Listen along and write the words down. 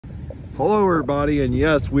Hello everybody, and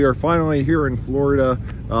yes, we are finally here in Florida.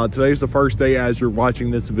 Today's the first day as you're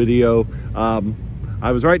watching this video.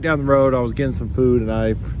 I was right down the road, I was getting some food, and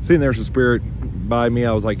I seen there's a Spirit by me.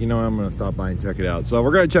 I was like, you know, I'm gonna stop by and check it out. So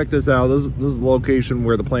we're gonna check this out. This is the location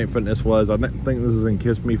where the Plant Fitness was. I think this is in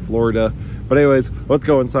Kissimmee, Florida. But anyways, let's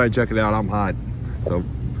go inside and check it out. I'm hot, so,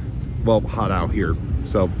 well, hot out here.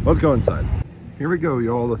 So let's go inside. Here we go,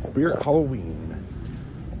 y'all, the Spirit Halloween.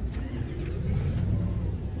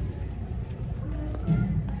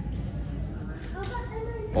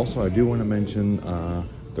 Also, I do want to mention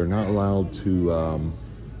they're not allowed to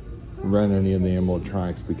run any of the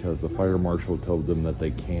animatronics because the fire marshal told them that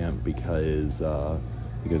they can't because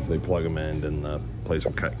they plug them in and the place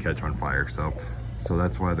will catch on fire. So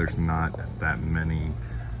that's why there's not that many.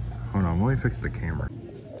 Hold on, let me fix the camera.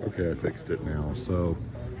 Okay, I fixed it now. So,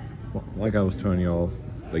 like I was telling y'all,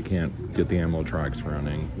 they can't get the animatronics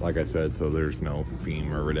running, like I said, so there's no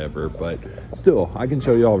theme or whatever. But still, I can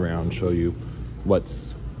show y'all around, show you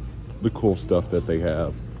what's the cool stuff that they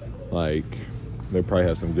have. Like, they probably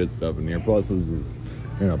have some good stuff in here. Plus, this is,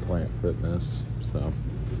 you know, Plant Fitness. So,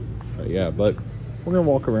 yeah, but we're gonna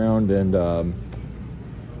walk around and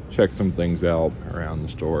check some things out around the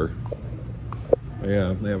store. But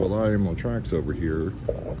yeah, they have a lot of animatronics over here.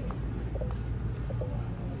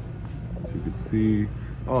 As you can see,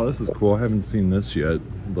 oh, this is cool. I haven't seen this yet.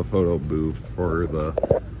 The photo booth for the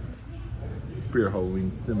Spirit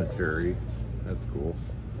Halloween Cemetery. That's cool.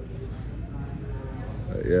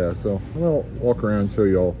 Yeah, so I'm gonna walk around and show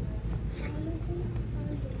y'all.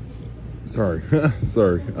 Sorry,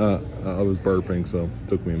 sorry, I was burping, so it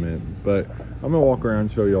took me a minute. But I'm gonna walk around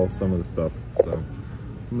and show y'all some of the stuff. So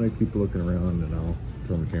I'm gonna keep looking around and I'll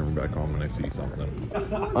turn the camera back on when I see something.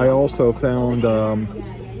 I also found,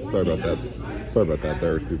 sorry about that,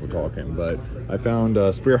 there's people talking, but I found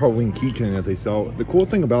a Spirit Halloween keychain that they sell. The cool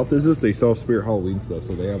thing about this is they sell Spirit Halloween stuff.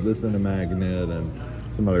 So they have this in a magnet and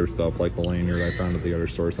some other stuff like the lanyard I found at the other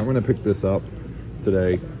store. So I'm gonna pick this up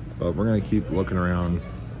today, but we're gonna keep looking around,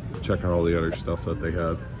 check out all the other stuff that they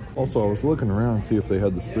have. Also, I was looking around to see if they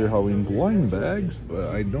had the Spirit Halloween blind bags, but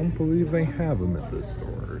I don't believe they have them at this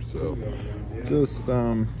store. So just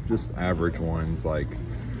average ones like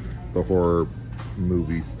the horror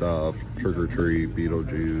movie stuff, Trick or Treat,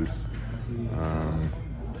 Beetlejuice.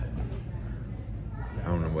 I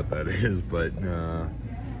don't know what that is, but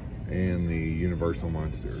and the Universal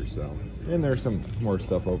Monsters. So, and there's some more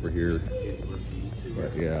stuff over here.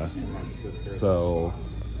 But yeah, so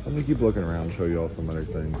I'm gonna keep looking around and show you all some other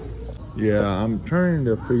things. Yeah, I'm trying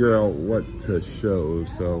to figure out what to show.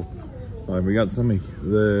 So we got some of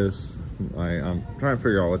this. I'm trying to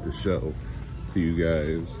figure out what to show to you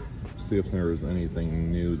guys. See if there is anything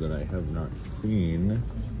new that I have not seen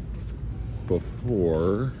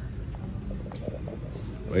before.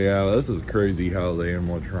 But yeah, this is crazy how the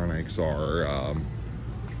animatronics are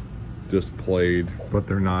displayed, but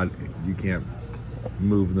they're not, you can't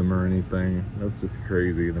move them or anything. That's just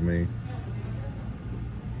crazy to me.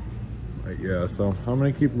 But yeah, so I'm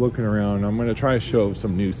gonna keep looking around. I'm gonna try to show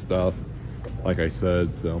some new stuff, like I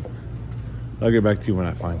said, so I'll get back to you when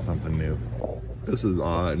I find something new. This is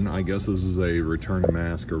odd, and I guess this is a return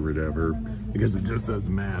mask or whatever, because it just says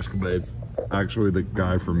mask, but it's actually the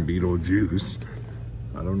guy from Beetlejuice.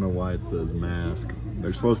 I don't know why it says mask.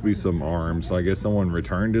 There's supposed to be some arms, so I guess someone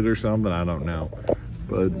returned it or something, I don't know.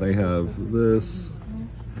 But they have this.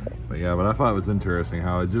 But yeah, but I thought it was interesting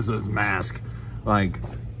how it just says mask. Like,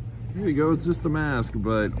 here you go, it's just a mask,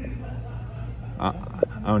 but I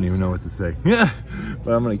don't even know what to say. Yeah,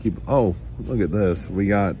 but I'm gonna keep, oh, look at this. We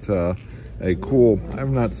got a cool, I've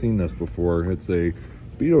not seen this before. It's a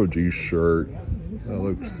Beetlejuice shirt. That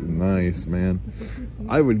looks nice, man.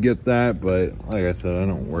 I would get that, but like I said, I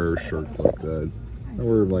don't wear shirts like that. I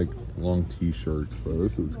wear like long t-shirts, but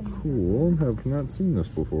this is cool. I have not seen this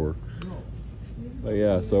before. But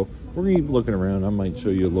yeah, so we're gonna keep looking around. I might show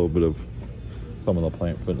you a little bit of some of the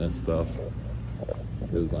Plant Fitness stuff,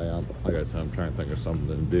 because like I said, I'm trying to think of something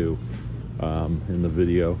to do in the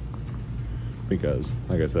video, because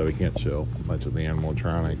like I said, we can't show much of the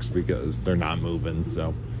animatronics because they're not moving,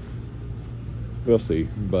 so we'll see,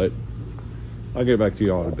 but I'll get back to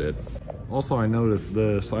y'all in a bit. Also, I noticed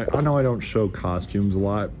this. I know I don't show costumes a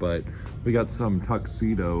lot, but we got some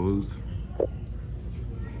tuxedos.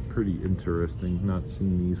 Pretty interesting. Not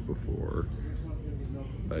seen these before.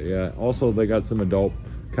 But yeah, also they got some adult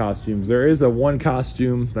costumes. There is one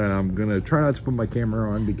costume that I'm gonna try not to put my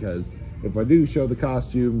camera on, because if I do show the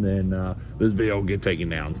costume, then this video will get taken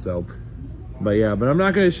down. So, but yeah, but I'm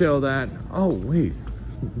not gonna show that. Oh wait,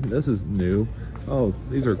 this is new. Oh,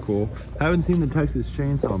 these are cool. Haven't seen the Texas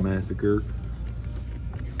Chainsaw Massacre.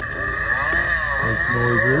 makes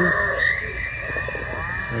noises.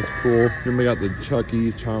 That's cool. Then we got the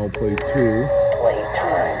Chucky Child Play 2.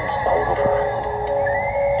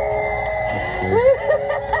 That's cool.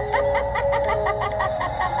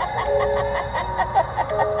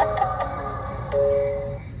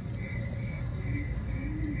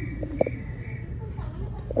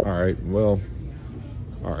 Alright, well,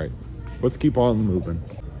 alright. Let's keep on moving.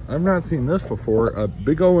 I've not seen this before. A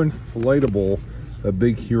big old inflatable, a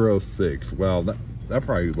Big Hero 6. Wow, that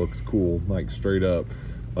probably looks cool, like straight up.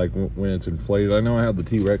 Like when it's inflated. I know I have the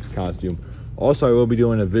T-Rex costume. Also, I will be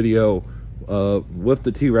doing a video with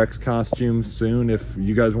the T-Rex costume soon. If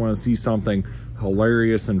you guys want to see something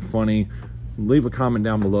hilarious and funny, leave a comment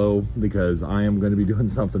down below, because I am going to be doing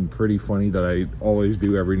something pretty funny that I always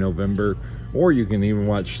do every November. Or you can even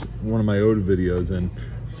watch one of my old videos and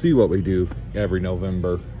see what we do every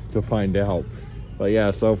November to find out. But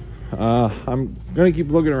yeah, so I'm going to keep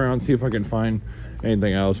looking around, see if I can find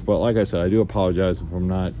anything else. But like I said, I do apologize if I'm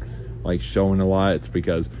not like showing a lot. It's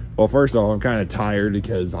because, well, first of all, I'm kind of tired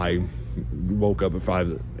because I woke up at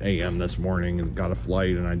 5 a.m. this morning and got a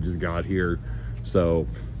flight, and I just got here. So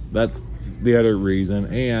that's the other reason.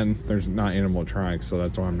 And there's not animatronics, so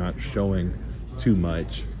that's why I'm not showing too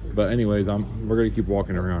much. But anyways, we're gonna keep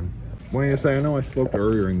walking around. What do you say? I know I spoke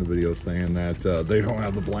earlier in the video saying that they don't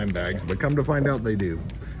have the blind bags, but come to find out they do.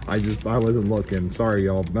 I wasn't looking. Sorry,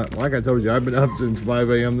 y'all. But like I told you, I've been up since 5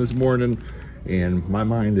 a.m. this morning, and my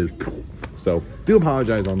mind is... So, do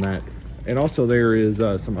apologize on that. And also, there is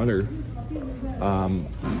some other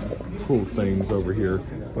cool things over here.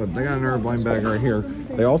 But they got another blind bag right here.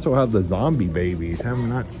 They also have the zombie babies. Have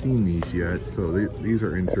not seen these yet, so these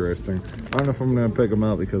are interesting. I don't know if I'm going to pick them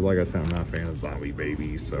up because, like I said, I'm not a fan of zombie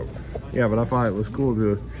babies. So, yeah, but I thought it was cool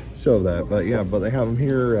to show that. But, yeah, but they have them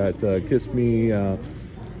here at Kissimmee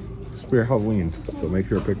Spirit Halloween, so make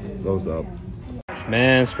sure to pick those up.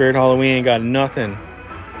 Man, Spirit Halloween ain't got nothing.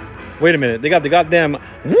 Wait a minute, they got the goddamn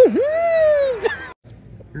woohoo!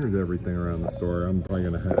 Here's everything around the store. I'm probably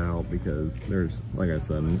gonna head out because there's, like I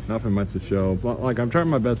said, nothing much to show. Like, I'm trying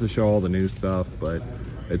my best to show all the new stuff, but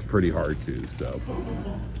it's pretty hard to. So,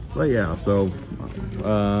 but yeah, so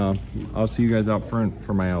I'll see you guys out front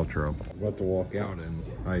for my outro. I'm about to walk out and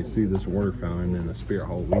I see this water fountain in a Spirit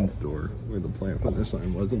Halloween store where the Plant Fitness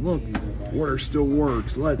sign was. And look, water still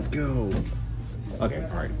works. Let's go. Okay,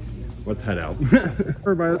 all right. Let's head out.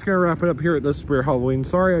 Everybody, that's gonna wrap it up here at this Spirit Halloween.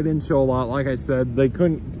 Sorry I didn't show a lot. Like I said, they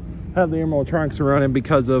couldn't have the animatronics running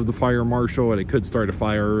because of the fire marshal, and it could start a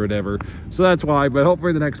fire or whatever. So that's why. But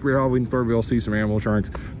hopefully the next Spirit Halloween store we'll see some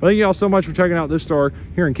animatronics. But thank you all so much for checking out this store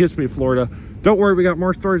here in Kissimmee, Florida. Don't worry, we got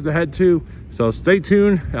more stores to head to. So stay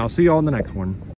tuned. I'll see you all in the next one.